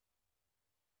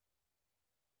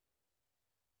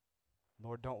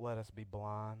 Lord, don't let us be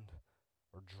blind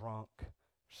or drunk,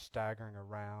 staggering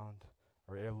around,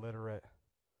 or illiterate.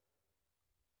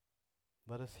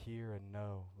 Let us hear and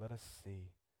know. Let us see.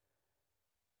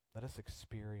 Let us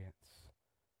experience.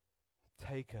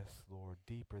 Take us, Lord,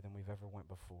 deeper than we've ever went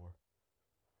before.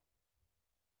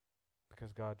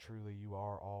 Because, God, truly, you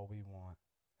are all we want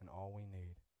and all we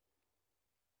need.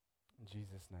 In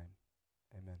Jesus' name,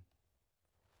 amen.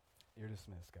 You're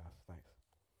dismissed, guys. Thanks.